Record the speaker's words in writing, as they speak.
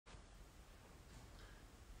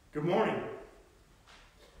Good morning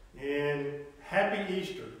and happy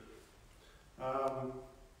Easter. I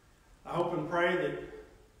hope and pray that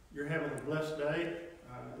you're having a blessed day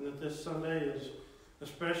and that this Sunday is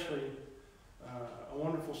especially a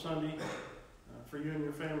wonderful Sunday for you and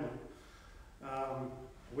your family.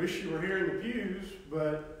 Wish you were here in the pews,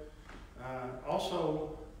 but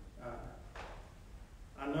also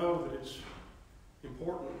I know that it's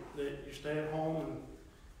important that you stay at home and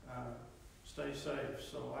stay safe.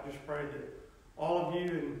 So I just pray that all of you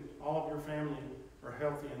and all of your family are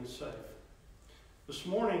healthy and safe. This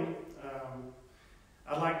morning,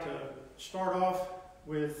 I'd like to start off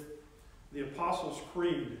with the Apostles'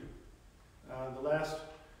 Creed. The last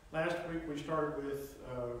week we started with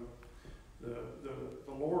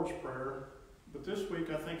the Lord's Prayer, but this week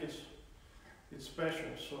I think it's special.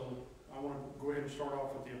 So I want to go ahead and start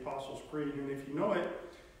off with the Apostles' Creed, and if you know it,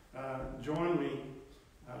 join me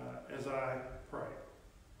as I pray.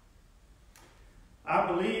 I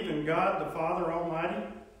believe in God the Father Almighty,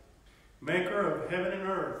 maker of heaven and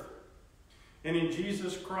earth, and in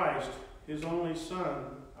Jesus Christ, his only Son,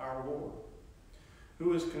 our Lord,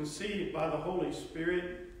 who was conceived by the Holy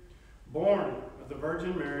Spirit, born of the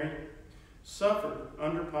Virgin Mary, suffered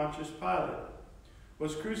under Pontius Pilate,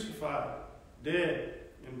 was crucified, dead,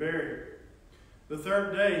 and buried. The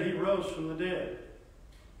third day he rose from the dead.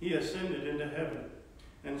 He ascended into heaven,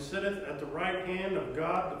 and sitteth at the right hand of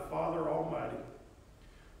God the Father Almighty.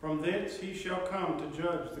 From thence he shall come to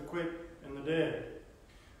judge the quick and the dead.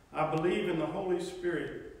 I believe in the Holy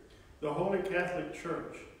Spirit, the Holy Catholic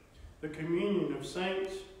Church, the communion of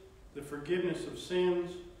saints, the forgiveness of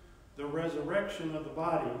sins, the resurrection of the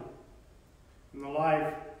body, and the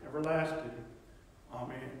life everlasting.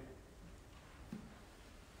 Amen.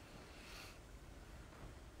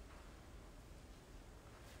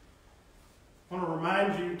 I want to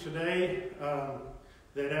remind you today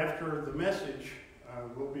that after the message,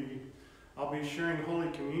 I'll be sharing Holy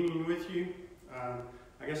Communion with you.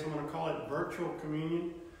 I guess I'm going to call it virtual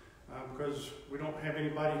communion because we don't have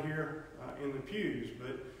anybody here in the pews.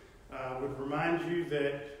 But I would remind you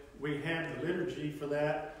that we have the liturgy for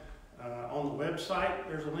that on the website.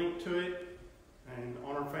 There's a link to it. And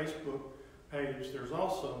on our Facebook page, there's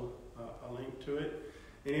also a link to it.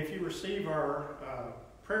 And if you receive our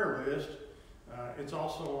prayer list, it's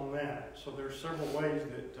also on that. So there's several ways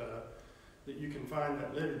that you can find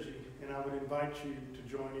that liturgy, and I would invite you to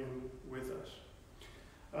join in with us.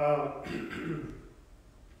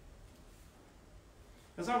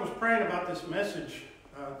 As I was praying about this message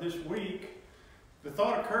this week, the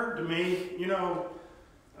thought occurred to me,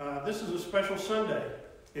 this is a special Sunday.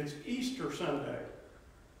 It's Easter Sunday.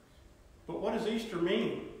 But what does Easter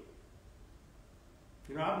mean?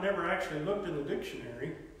 I've never actually looked in the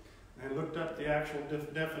dictionary and looked up the actual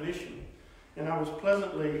definition. And I was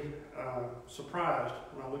pleasantly surprised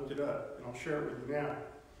when I looked it up, and I'll share it with you now.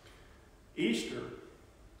 Easter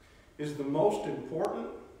is the most important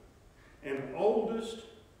and oldest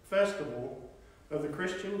festival of the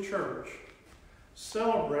Christian church,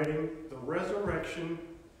 celebrating the resurrection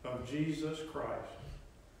of Jesus Christ.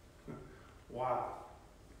 Wow.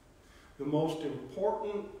 The most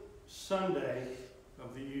important Sunday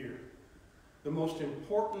of the year. The most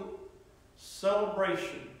important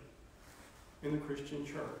celebration in the Christian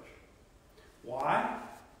church. Why?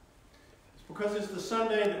 It's because it's the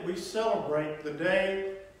Sunday that we celebrate the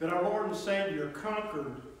day that our Lord and Savior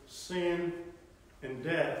conquered sin and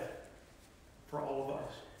death for all of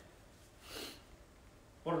us.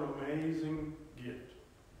 What an amazing gift.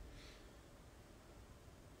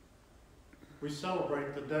 We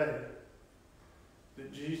celebrate the day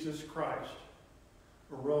that Jesus Christ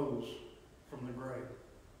arose from the grave.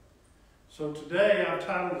 So today I've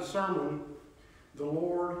titled the sermon, "The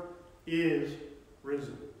Lord is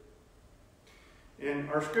Risen." And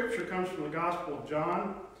our scripture comes from the Gospel of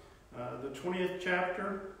John, the 20th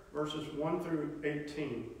chapter, verses 1 through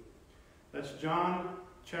 18. That's John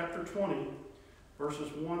chapter 20,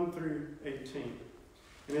 verses 1 through 18.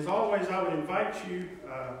 And as always, I would invite you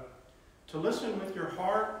to listen with your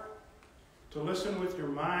heart, to listen with your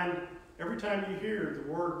mind, every time you hear the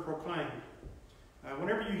word proclaimed.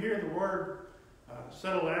 Whenever you hear the word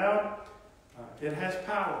said aloud, it has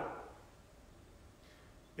power.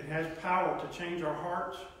 It has power to change our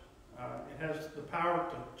hearts. It has the power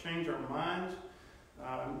to change our minds.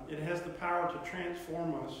 It has the power to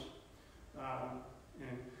transform us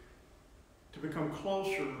and to become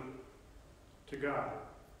closer to God.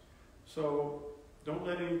 So don't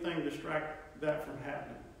let anything distract that from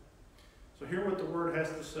happening. So hear what the Word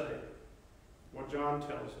has to say, what John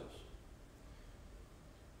tells us.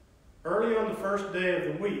 Early on the first day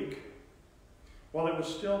of the week, while it was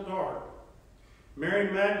still dark,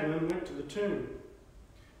 Mary Magdalene went to the tomb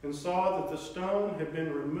and saw that the stone had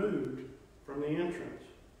been removed from the entrance.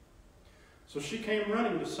 So she came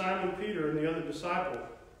running to Simon Peter and the other disciple,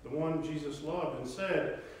 the one Jesus loved, and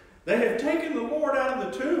said, "They have taken the Lord out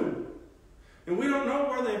of the tomb, and we don't know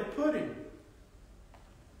where they have put him."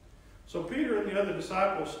 So Peter and the other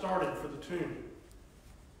disciple started for the tomb.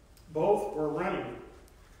 Both were running,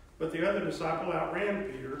 but the other disciple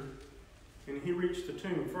outran Peter, and he reached the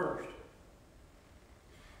tomb first.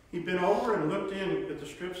 He bent over and looked in at the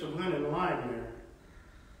strips of linen lying there,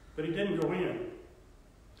 but he didn't go in.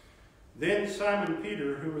 Then Simon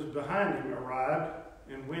Peter, who was behind him, arrived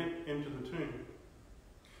and went into the tomb.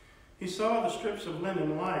 He saw the strips of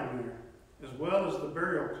linen lying there, as well as the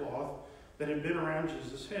burial cloth that had been around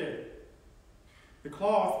Jesus' head. The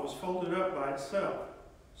cloth was folded up by itself,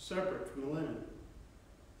 separate from the linen.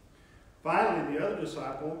 Finally, the other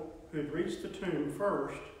disciple, who had reached the tomb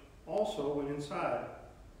first, also went inside.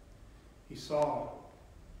 He saw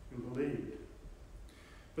and believed.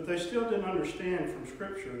 But they still didn't understand from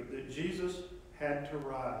Scripture that Jesus had to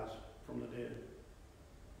rise from the dead.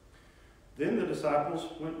 Then the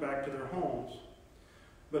disciples went back to their homes.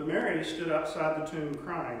 But Mary stood outside the tomb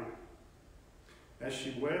crying. As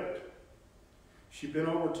she wept, she bent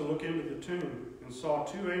over to look into the tomb and saw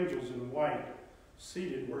two angels in white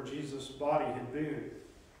seated where Jesus' body had been,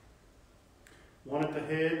 one at the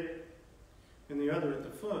head and the other at the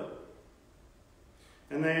foot.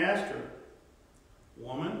 And they asked her,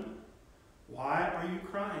 "Woman, why are you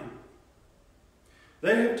crying?"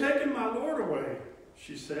 "They have taken my Lord away,"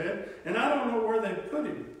 she said, "and I don't know where they've put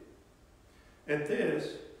him." At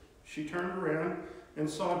this, she turned around and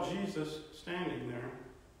saw Jesus standing there.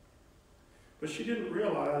 But she didn't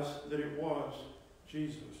realize that it was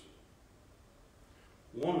Jesus.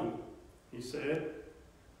 "Woman," he said,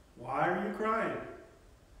 "why are you crying?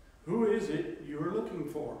 Who is it you are looking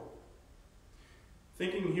for?"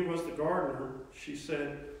 Thinking he was the gardener, she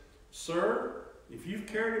said, "Sir, if you've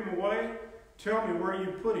carried him away, tell me where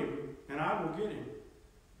you put him, and I will get him."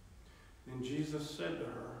 And Jesus said to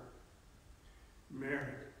her,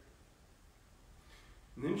 "Mary."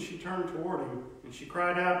 And then she turned toward him, and she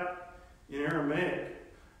cried out in Aramaic,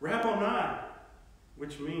 "Rabboni,"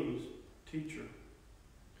 which means teacher.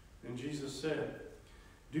 And Jesus said,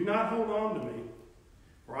 "Do not hold on to me,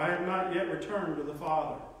 for I have not yet returned to the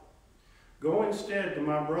Father. Go instead to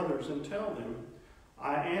my brothers and tell them,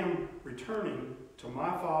 I am returning to my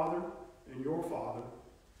Father and your Father,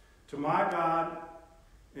 to my God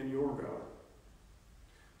and your God."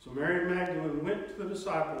 So Mary Magdalene went to the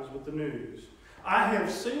disciples with the news, "I have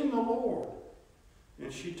seen the Lord."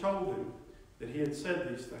 And she told them that he had said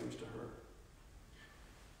these things to her.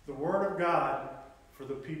 The word of God for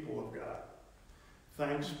the people of God.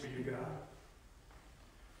 Thanks be to God.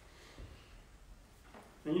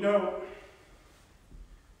 And you know,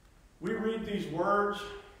 we read these words,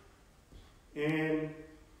 and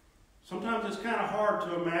sometimes it's kind of hard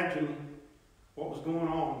to imagine what was going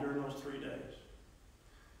on during those 3 days.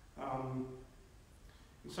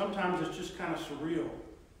 And sometimes it's just kind of surreal,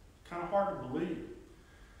 kind of hard to believe.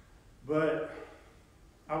 But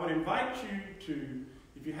I would invite you to,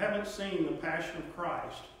 if you haven't seen The Passion of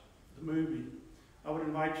Christ, the movie, I would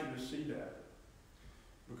invite you to see that,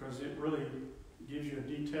 because it really gives you a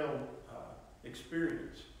detailed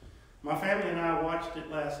experience. My family and I watched it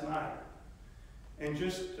last night, and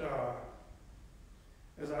just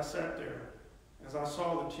as I sat there, as I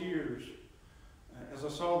saw the tears, as I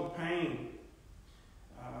saw the pain,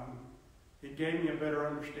 it gave me a better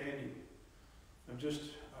understanding of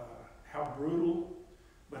just how brutal,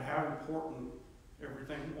 but how important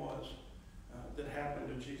everything was that happened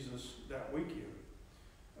to Jesus that weekend.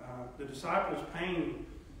 The disciples' pain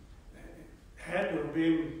had to have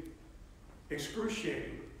been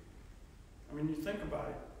excruciating. I mean, you think about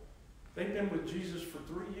it. They'd been with Jesus for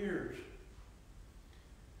 3 years.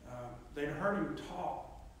 They'd heard him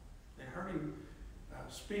talk. They'd heard him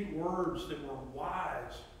speak words that were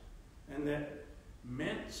wise and that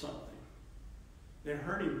meant something. They'd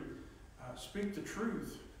heard him speak the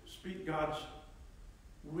truth, speak God's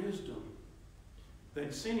wisdom.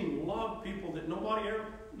 They'd seen him love people that nobody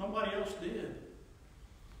else did.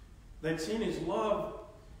 They'd seen his love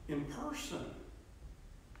in person.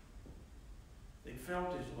 They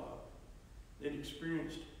felt his love. They'd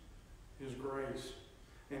experienced his grace.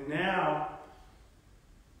 And now,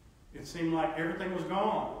 it seemed like everything was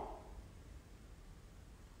gone.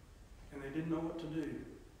 And they didn't know what to do.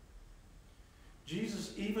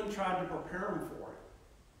 Jesus even tried to prepare them for it.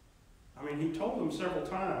 I mean, he told them several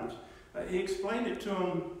times. He explained it to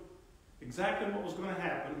them exactly what was going to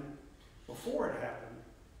happen, before it happened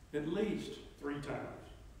at least 3 times.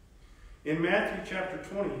 In Matthew chapter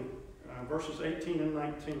 20, verses 18 and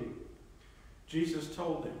 19, Jesus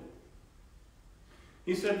told them,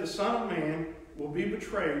 he said, "The Son of Man will be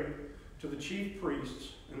betrayed to the chief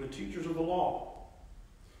priests and the teachers of the law.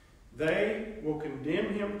 They will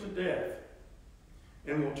condemn him to death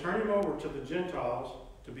and will turn him over to the Gentiles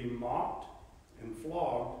to be mocked and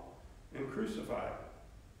flogged and crucified.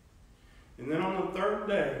 And then on the 3rd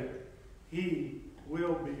day, he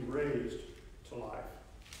will be raised to life."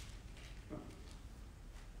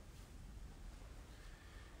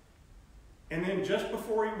 And then just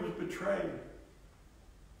before he was betrayed,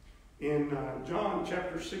 in John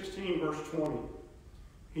chapter 16, verse 20,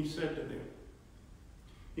 he said to them,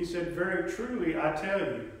 he said, "Very truly I tell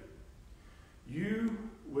you, you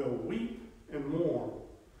will weep and mourn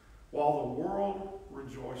while the world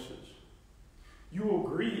rejoices. You will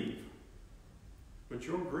grieve, but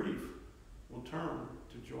your grief will turn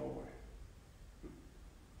to joy."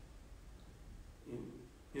 And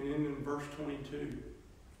in verse 22,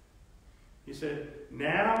 he said,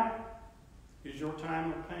 "Now is your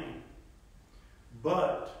time of pain,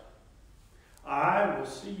 but I will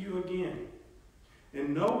see you again,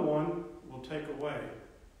 and no one will take away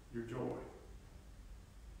your joy."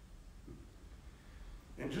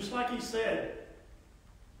 And just like he said,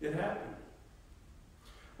 it happened.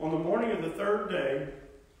 On the morning of the 3rd day,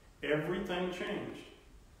 everything changed,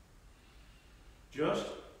 just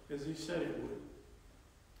as he said it would.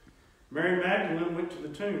 Mary Magdalene went to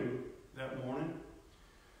the tomb that morning,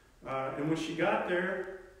 and when she got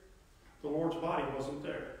there, the Lord's body wasn't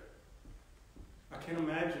there. I can't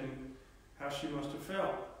imagine how she must have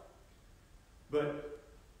felt. But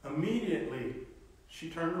immediately, she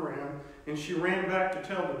turned around and she ran back to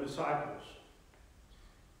tell the disciples.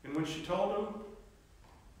 And when she told them,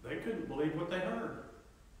 they couldn't believe what they heard.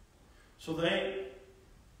 So they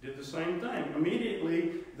did the same thing.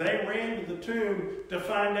 Immediately, they ran to the tomb to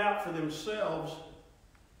find out for themselves,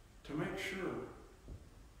 to make sure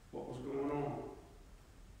what was going on.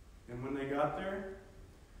 And when they got there,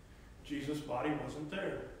 Jesus' body wasn't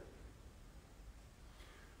there.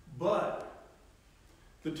 But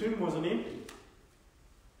the tomb wasn't empty.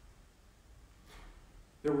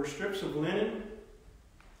 There were strips of linen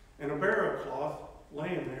and a burial cloth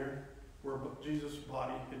laying there where Jesus'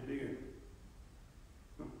 body had been.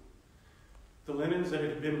 The linens that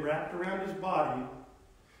had been wrapped around his body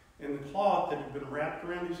and the cloth that had been wrapped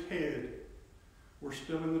around his head were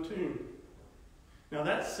still in the tomb. Now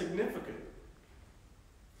that's significant.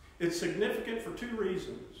 It's significant for 2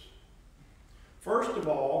 reasons. First of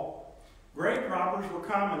all, grave robbers were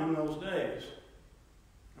common in those days.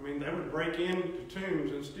 I mean, they would break into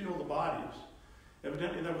tombs and steal the bodies.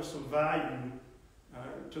 Evidently, there was some value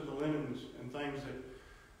to the linens and things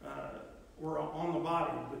that were on the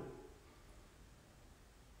body. But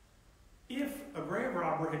if a grave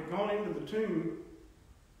robber had gone into the tomb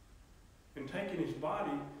and taken his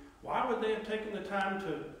body, why would they have taken the time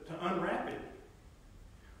to unwrap it?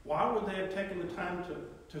 Why would they have taken the time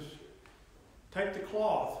to take the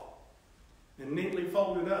cloth and neatly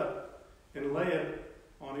fold it up and lay it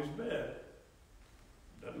on his bed?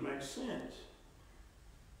 Doesn't make sense.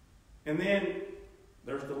 And then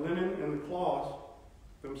there's the linen and the cloth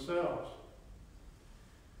themselves.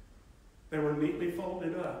 They were neatly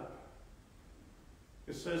folded up.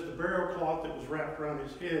 It says the burial cloth that was wrapped around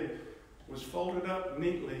his head was folded up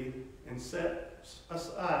neatly and set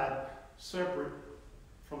aside separate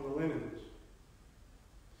from the linens.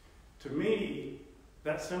 To me,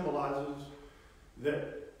 that symbolizes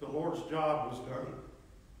that the Lord's job was done.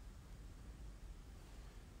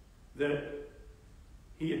 That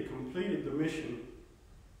he had completed the mission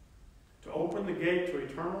to open the gate to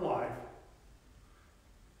eternal life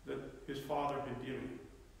that his Father had given him.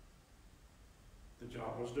 The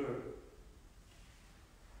job was done.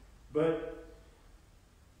 But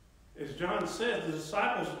as John said, the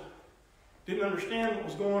disciples didn't understand what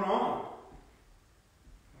was going on.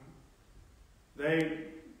 They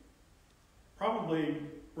probably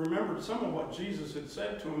remembered some of what Jesus had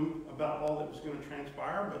said to them about all that was going to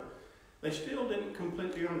transpire, but they still didn't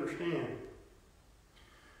completely understand.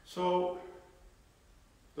 So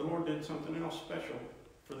the Lord did something else special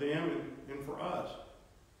for them and for us.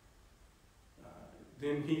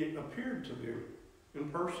 Then he appeared to them in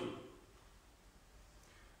person.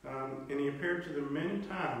 And he appeared to them many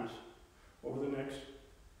times over the next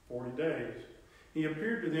 40 days. He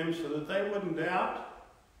appeared to them so that they wouldn't doubt,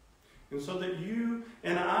 and so that you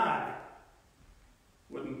and I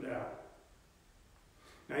wouldn't doubt.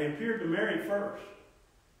 Now, he appeared to Mary first.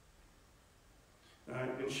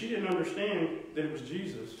 And she didn't understand that it was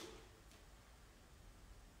Jesus.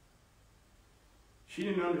 She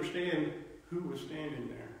didn't understand who was standing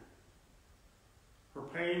there. Her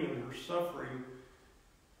pain and her suffering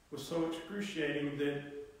was so excruciating that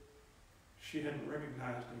she hadn't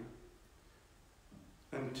recognized him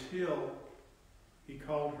until he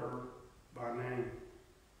called her by name.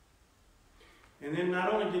 And then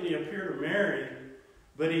not only did he appear to Mary,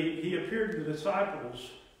 but he appeared to the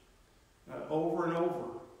disciples over and over.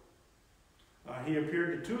 He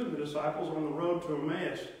appeared to two of the disciples on the road to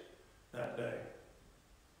Emmaus that day.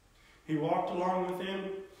 He walked along with them,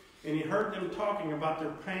 and he heard them talking about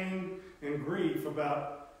their pain and grief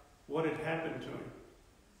about what had happened to him.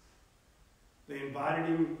 They invited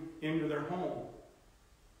him into their home.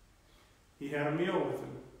 He had a meal with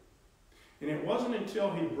them. And it wasn't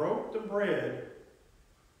until he broke the bread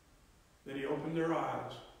that he opened their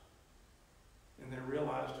eyes and they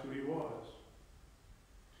realized who he was.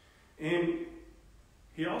 And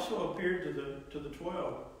he also appeared to the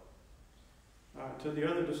 12, to the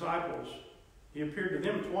other disciples. He appeared to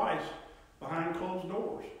them twice behind closed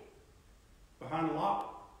doors, behind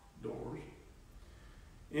locked doors.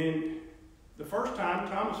 And the first time,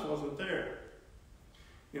 Thomas wasn't there.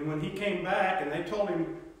 And when he came back and they told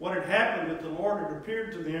him what had happened, that the Lord had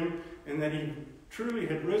appeared to them and that he truly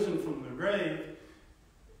had risen from the grave,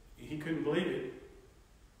 he couldn't believe it.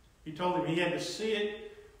 He told them he had to see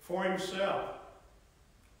it for himself.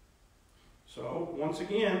 So, once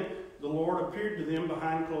again, the Lord appeared to them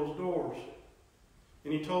behind closed doors.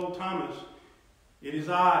 And he told Thomas, "It is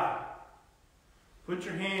I. Put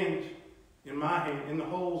your hand in my hand, in the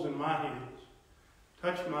holes in my hands.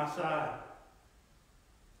 Touch my side."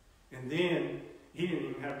 And then he didn't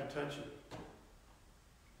even have to touch it.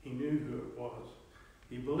 He knew who it was.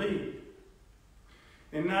 He believed.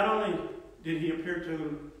 And not only did he appear to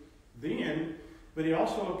them then, but he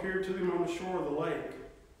also appeared to them on the shore of the lake.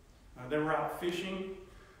 They were out fishing.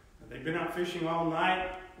 They'd been out fishing all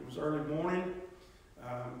night. It was early morning.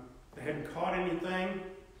 They hadn't caught anything.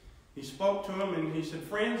 He spoke to them and he said,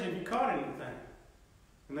 "Friends, have you caught anything?"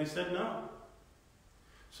 And they said no.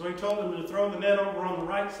 So he told them to throw the net over on the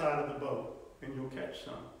right side of the boat and you'll catch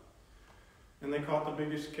some. And they caught the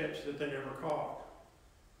biggest catch that they'd ever caught.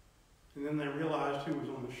 And then they realized who was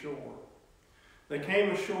on the shore. They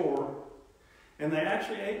came ashore and they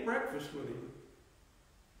actually ate breakfast with him.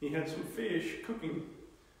 He had some fish cooking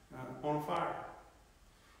on a fire.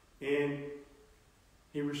 And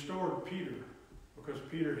he restored Peter because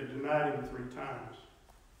Peter had denied him 3 times.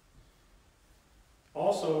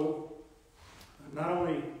 Also, not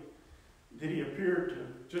only did he appear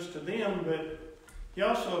just to them, but he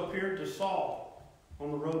also appeared to Saul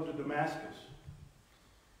on the road to Damascus.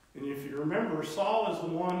 And if you remember, Saul is the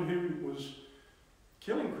one who was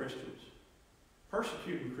killing Christians,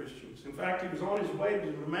 persecuting Christians. In fact, he was on his way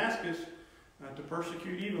to Damascus to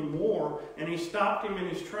persecute even more, and he stopped him in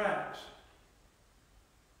his tracks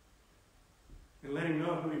and let him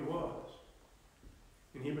know who he was.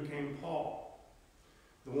 And he became Paul,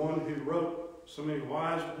 the one who wrote so many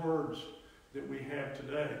wise words that we have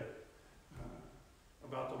today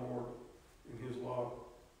about the Lord and his law.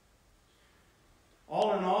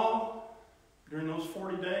 All in all, during those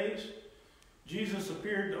 40 days, Jesus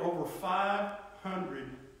appeared to over 500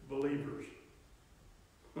 believers.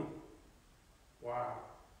 Wow.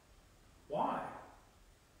 Why?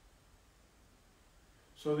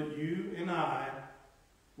 So that you and I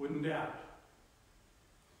wouldn't doubt.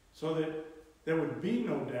 So that there would be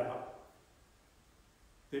no doubt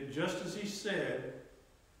that just as he said,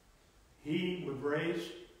 he would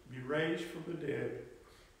be raised from the dead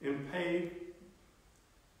and pave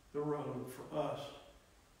the road for us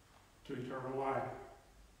to eternal life.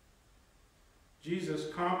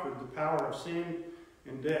 Jesus conquered the power of sin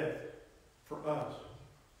and death for us,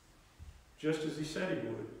 just as he said he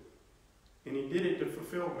would. And he did it to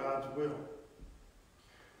fulfill God's will.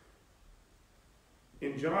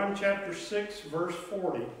 In John chapter 6, verse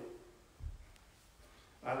 40,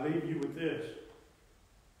 I leave you with this.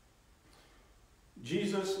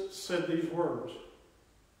 Jesus said these words,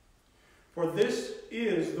 "For this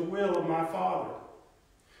is the will of my Father,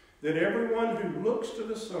 that everyone who looks to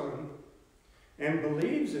the Son and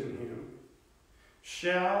believes in him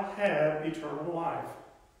shall have eternal life,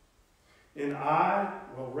 and I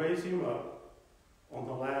will raise him up on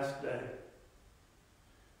the last day."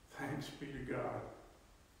 Thanks be to God.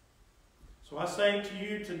 So I say to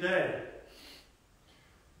you today,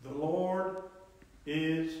 the Lord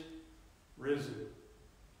is risen.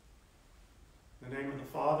 In the name of the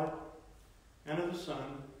Father, and of the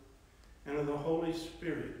Son, and of the Holy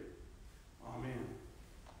Spirit. Amen.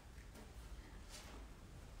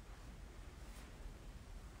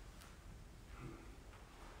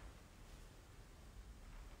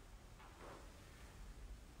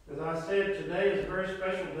 very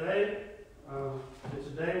special day. It's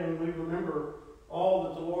a day when we remember all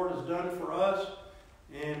that the Lord has done for us.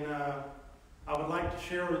 And I would like to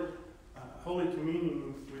share Holy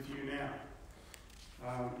Communion with you now.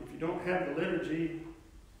 If you don't have the liturgy,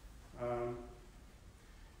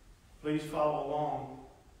 please follow along.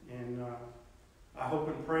 And I hope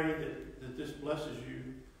and pray that this blesses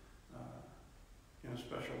you in a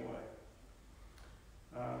special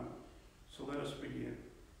way. So let us begin.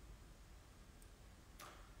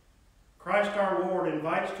 Christ our Lord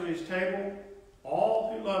invites to his table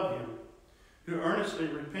all who love him, who earnestly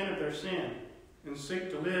repent of their sin and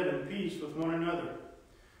seek to live in peace with one another.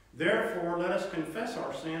 Therefore, let us confess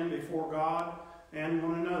our sin before God and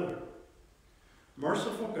one another.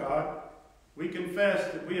 Merciful God, we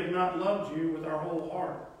confess that we have not loved you with our whole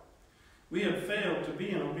heart. We have failed to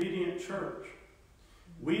be an obedient church.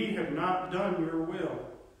 We have not done your will.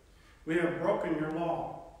 We have broken your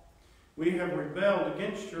law. We have rebelled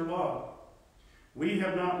against your love. We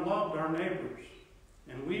have not loved our neighbors,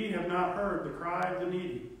 and we have not heard the cry of the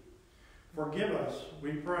needy. Forgive us,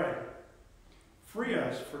 we pray. Free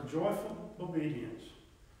us for joyful obedience.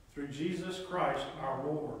 Through Jesus Christ our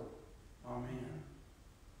Lord. Amen.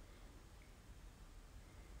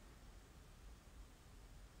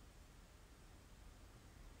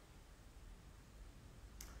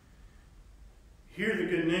 Hear the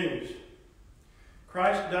good news.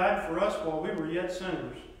 Christ died for us while we were yet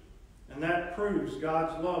sinners, and that proves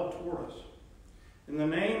God's love toward us. In the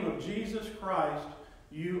name of Jesus Christ,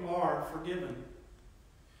 you are forgiven.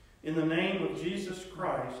 In the name of Jesus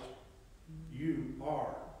Christ, you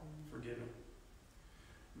are forgiven.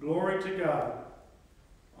 Glory to God.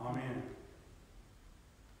 Amen.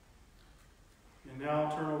 And now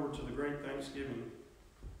I'll turn over to the great Thanksgiving.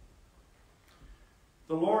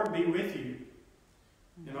 The Lord be with you,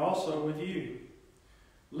 and also with you.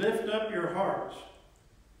 Lift up your hearts.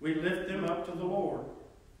 We lift them up to the Lord.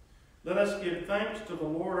 Let us give thanks to the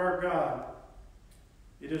Lord our God.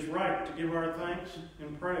 It is right to give our thanks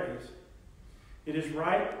and praise. It is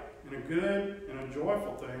right and a good and a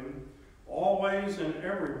joyful thing, always and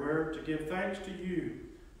everywhere, to give thanks to you,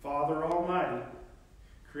 Father Almighty,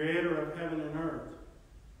 Creator of heaven and earth.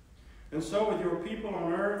 And so with your people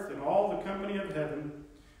on earth and all the company of heaven,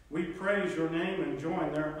 we praise your name and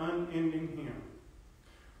join their unending hymn.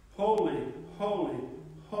 Holy, holy,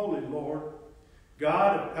 holy Lord,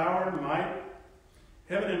 God of power and might,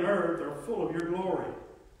 heaven and earth are full of your glory.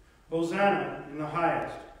 Hosanna in the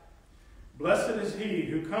highest. Blessed is he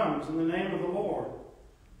who comes in the name of the Lord.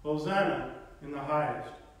 Hosanna in the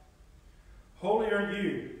highest. Holy are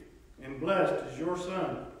you, and blessed is your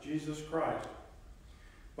Son, Jesus Christ.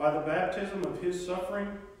 By the baptism of his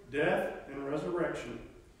suffering, death, and resurrection,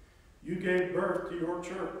 you gave birth to your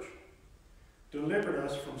church, delivered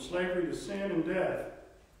us from slavery to sin and death,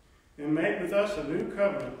 and made with us a new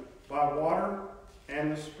covenant by water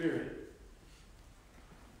and the Spirit.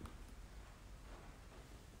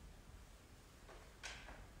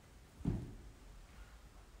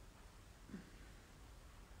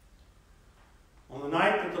 On the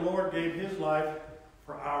night that the Lord gave his life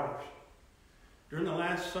for ours, during the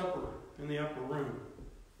Last Supper in the upper room,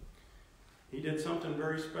 he did something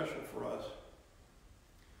very special for us.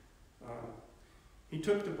 He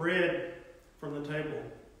took the bread from the table.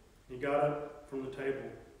 He got up from the table.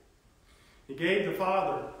 He gave the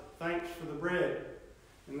Father thanks for the bread,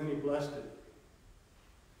 and then he blessed it.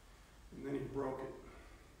 And then he broke it.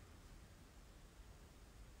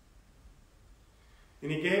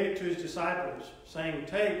 And he gave it to his disciples, saying,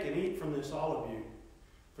 "Take and eat from this, all of you,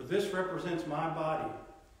 for this represents my body,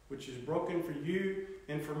 which is broken for you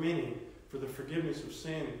and for many, for the forgiveness of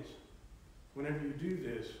sins. Whenever you do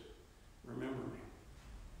this, remember me."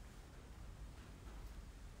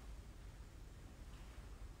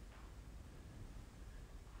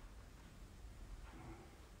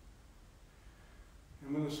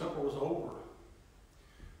 And when the supper was over,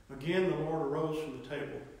 again the Lord arose from the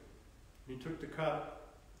table. He took the cup,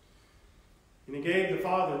 and he gave the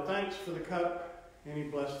Father thanks for the cup, and he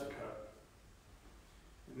blessed the cup.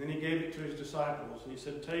 And then he gave it to his disciples, and he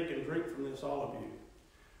said, "Take and drink from this, all of you,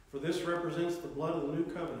 for this represents the blood of the new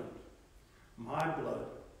covenant, my blood,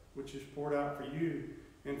 which is poured out for you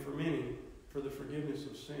and for many for the forgiveness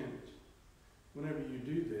of sins. Whenever you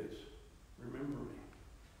do this, remember me."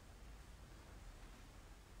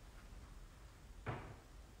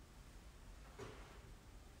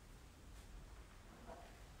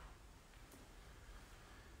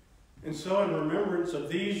 And so, in remembrance of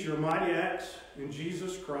these your mighty acts in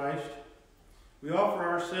Jesus Christ, we offer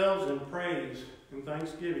ourselves in praise and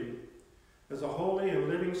thanksgiving as a holy and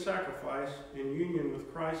living sacrifice in union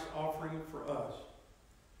with Christ's offering for us.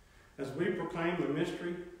 as we proclaim the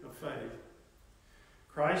mystery of faith.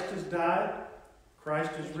 Christ has died.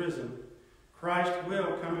 Christ is risen. Christ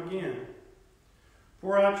will come again.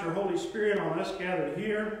 Pour out your Holy Spirit on us gathered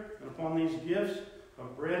here and upon these gifts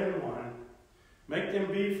of bread and wine. Make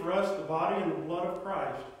them be for us the body and the blood of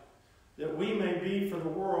Christ, that we may be for the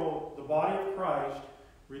world the body of Christ,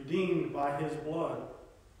 redeemed by his blood.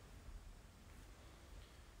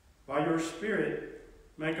 By your Spirit,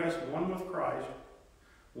 make us one with Christ,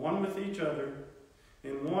 one with each other,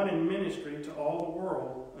 and one in ministry to all the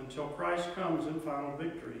world, until Christ comes in final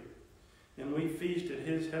victory, and we feast at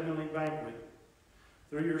his heavenly banquet.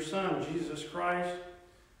 Through your Son, Jesus Christ,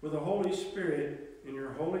 with the Holy Spirit in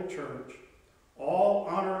your holy church, all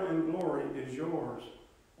honor and glory is yours,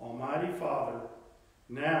 Almighty Father,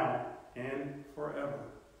 now and forever.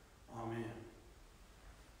 Amen.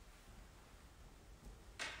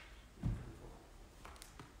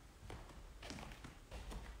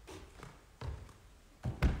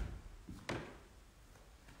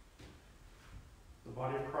 The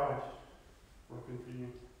body of Christ broken for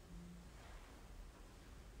you.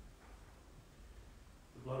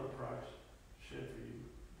 The blood of Christ shed for you.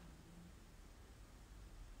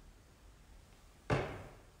 The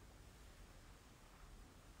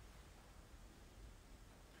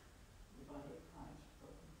body of Christ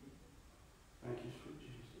broken for you. Thank you, sweet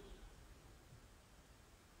Jesus.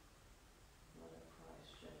 The blood of Christ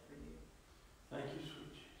shed for you. Thank you,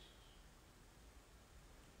 sweet Jesus.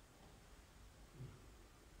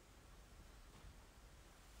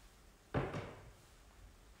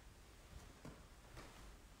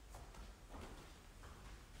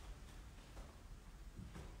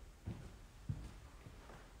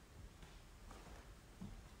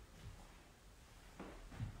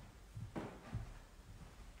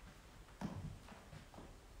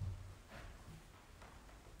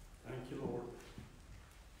 Thank you, Lord.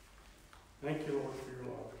 Thank you, Lord, for your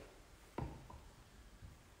love.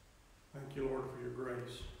 Thank you, Lord, for your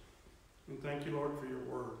grace. And thank you, Lord, for your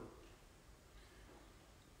word.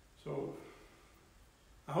 So,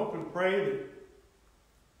 I hope and pray that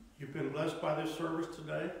you've been blessed by this service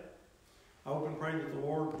today. I hope and pray that the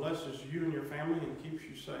Lord blesses you and your family and keeps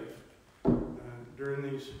you safe during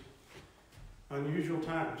these unusual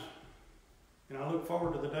times. And I look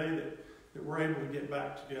forward to the day that we're able to get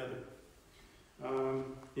back together.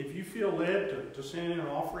 If you feel led to send in an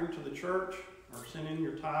offering to the church or send in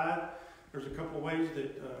your tithe, there's a couple of ways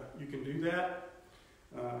that you can do that.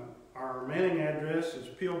 Our mailing address is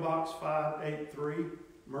P.O. Box 583,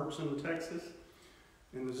 Mertzon, Texas,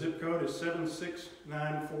 and the zip code is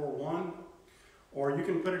 76941. Or you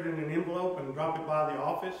can put it in an envelope and drop it by the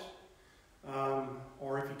office.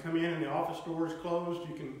 Or if you come in and the office door is closed,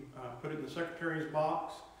 you can put it in the secretary's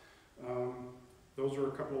box. Those are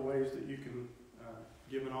a couple of ways that you can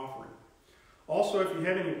give an offering. Also, if you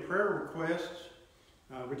have any prayer requests,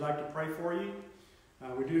 we'd like to pray for you.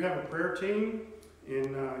 We do have a prayer team,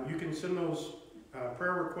 and you can send those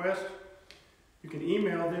prayer requests. You can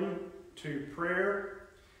email them to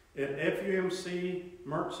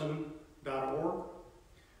prayer@fumcmertzon.org.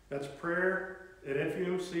 That's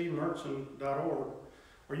prayer@fumcmertzon.org.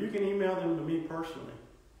 Or you can email them to me personally,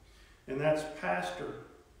 and that's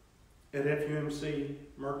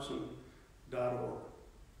pastor@fumcmertzon.org.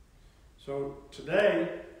 So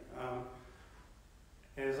today,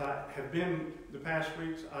 as I have been the past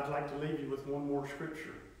weeks, I'd like to leave you with one more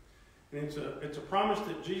scripture. And it's a promise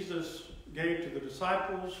that Jesus gave to the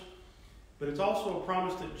disciples, but it's also a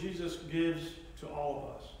promise that Jesus gives to all of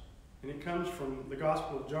us. And it comes from the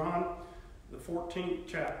Gospel of John, the 14th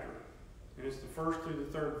chapter. And it's the 1st through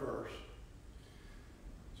the 3rd verse.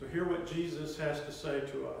 So hear what Jesus has to say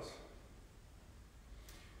to us.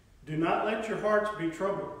 Do not let your hearts be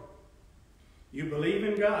troubled. You believe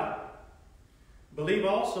in God. Believe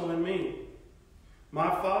also in me. My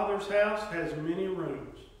Father's house has many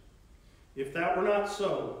rooms. If that were not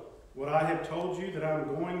so, would I have told you that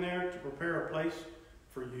I'm going there to prepare a place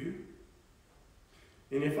for you?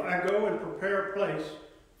 And if I go and prepare a place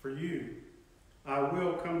for you, I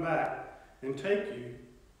will come back and take you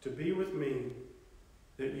to be with me,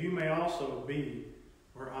 that you may also be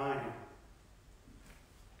where I am.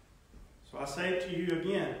 So I say to you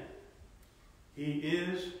again, He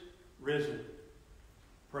is risen.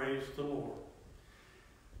 Praise the Lord.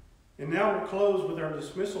 And now we'll close with our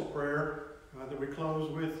dismissal prayer that we close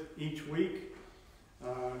with each week.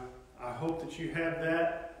 I hope that you have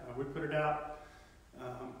that. We put it out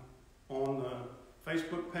on the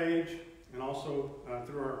Facebook page and also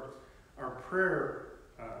through our prayer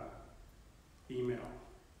email.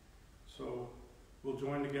 So we'll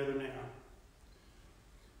join together now.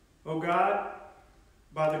 Oh God,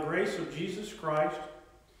 by the grace of Jesus Christ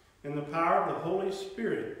and the power of the Holy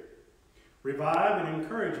Spirit, revive and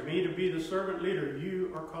encourage me to be the servant leader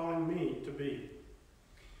you are calling me to be.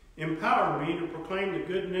 Empower me to proclaim the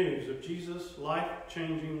good news of Jesus'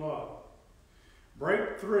 life-changing love.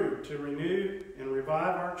 Break through to renew and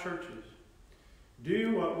revive our churches.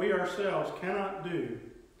 Do what we ourselves cannot do.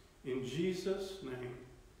 In Jesus' name,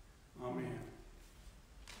 amen.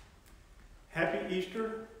 Happy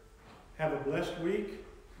Easter. Have a blessed week.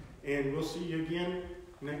 And we'll see you again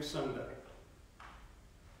next Sunday.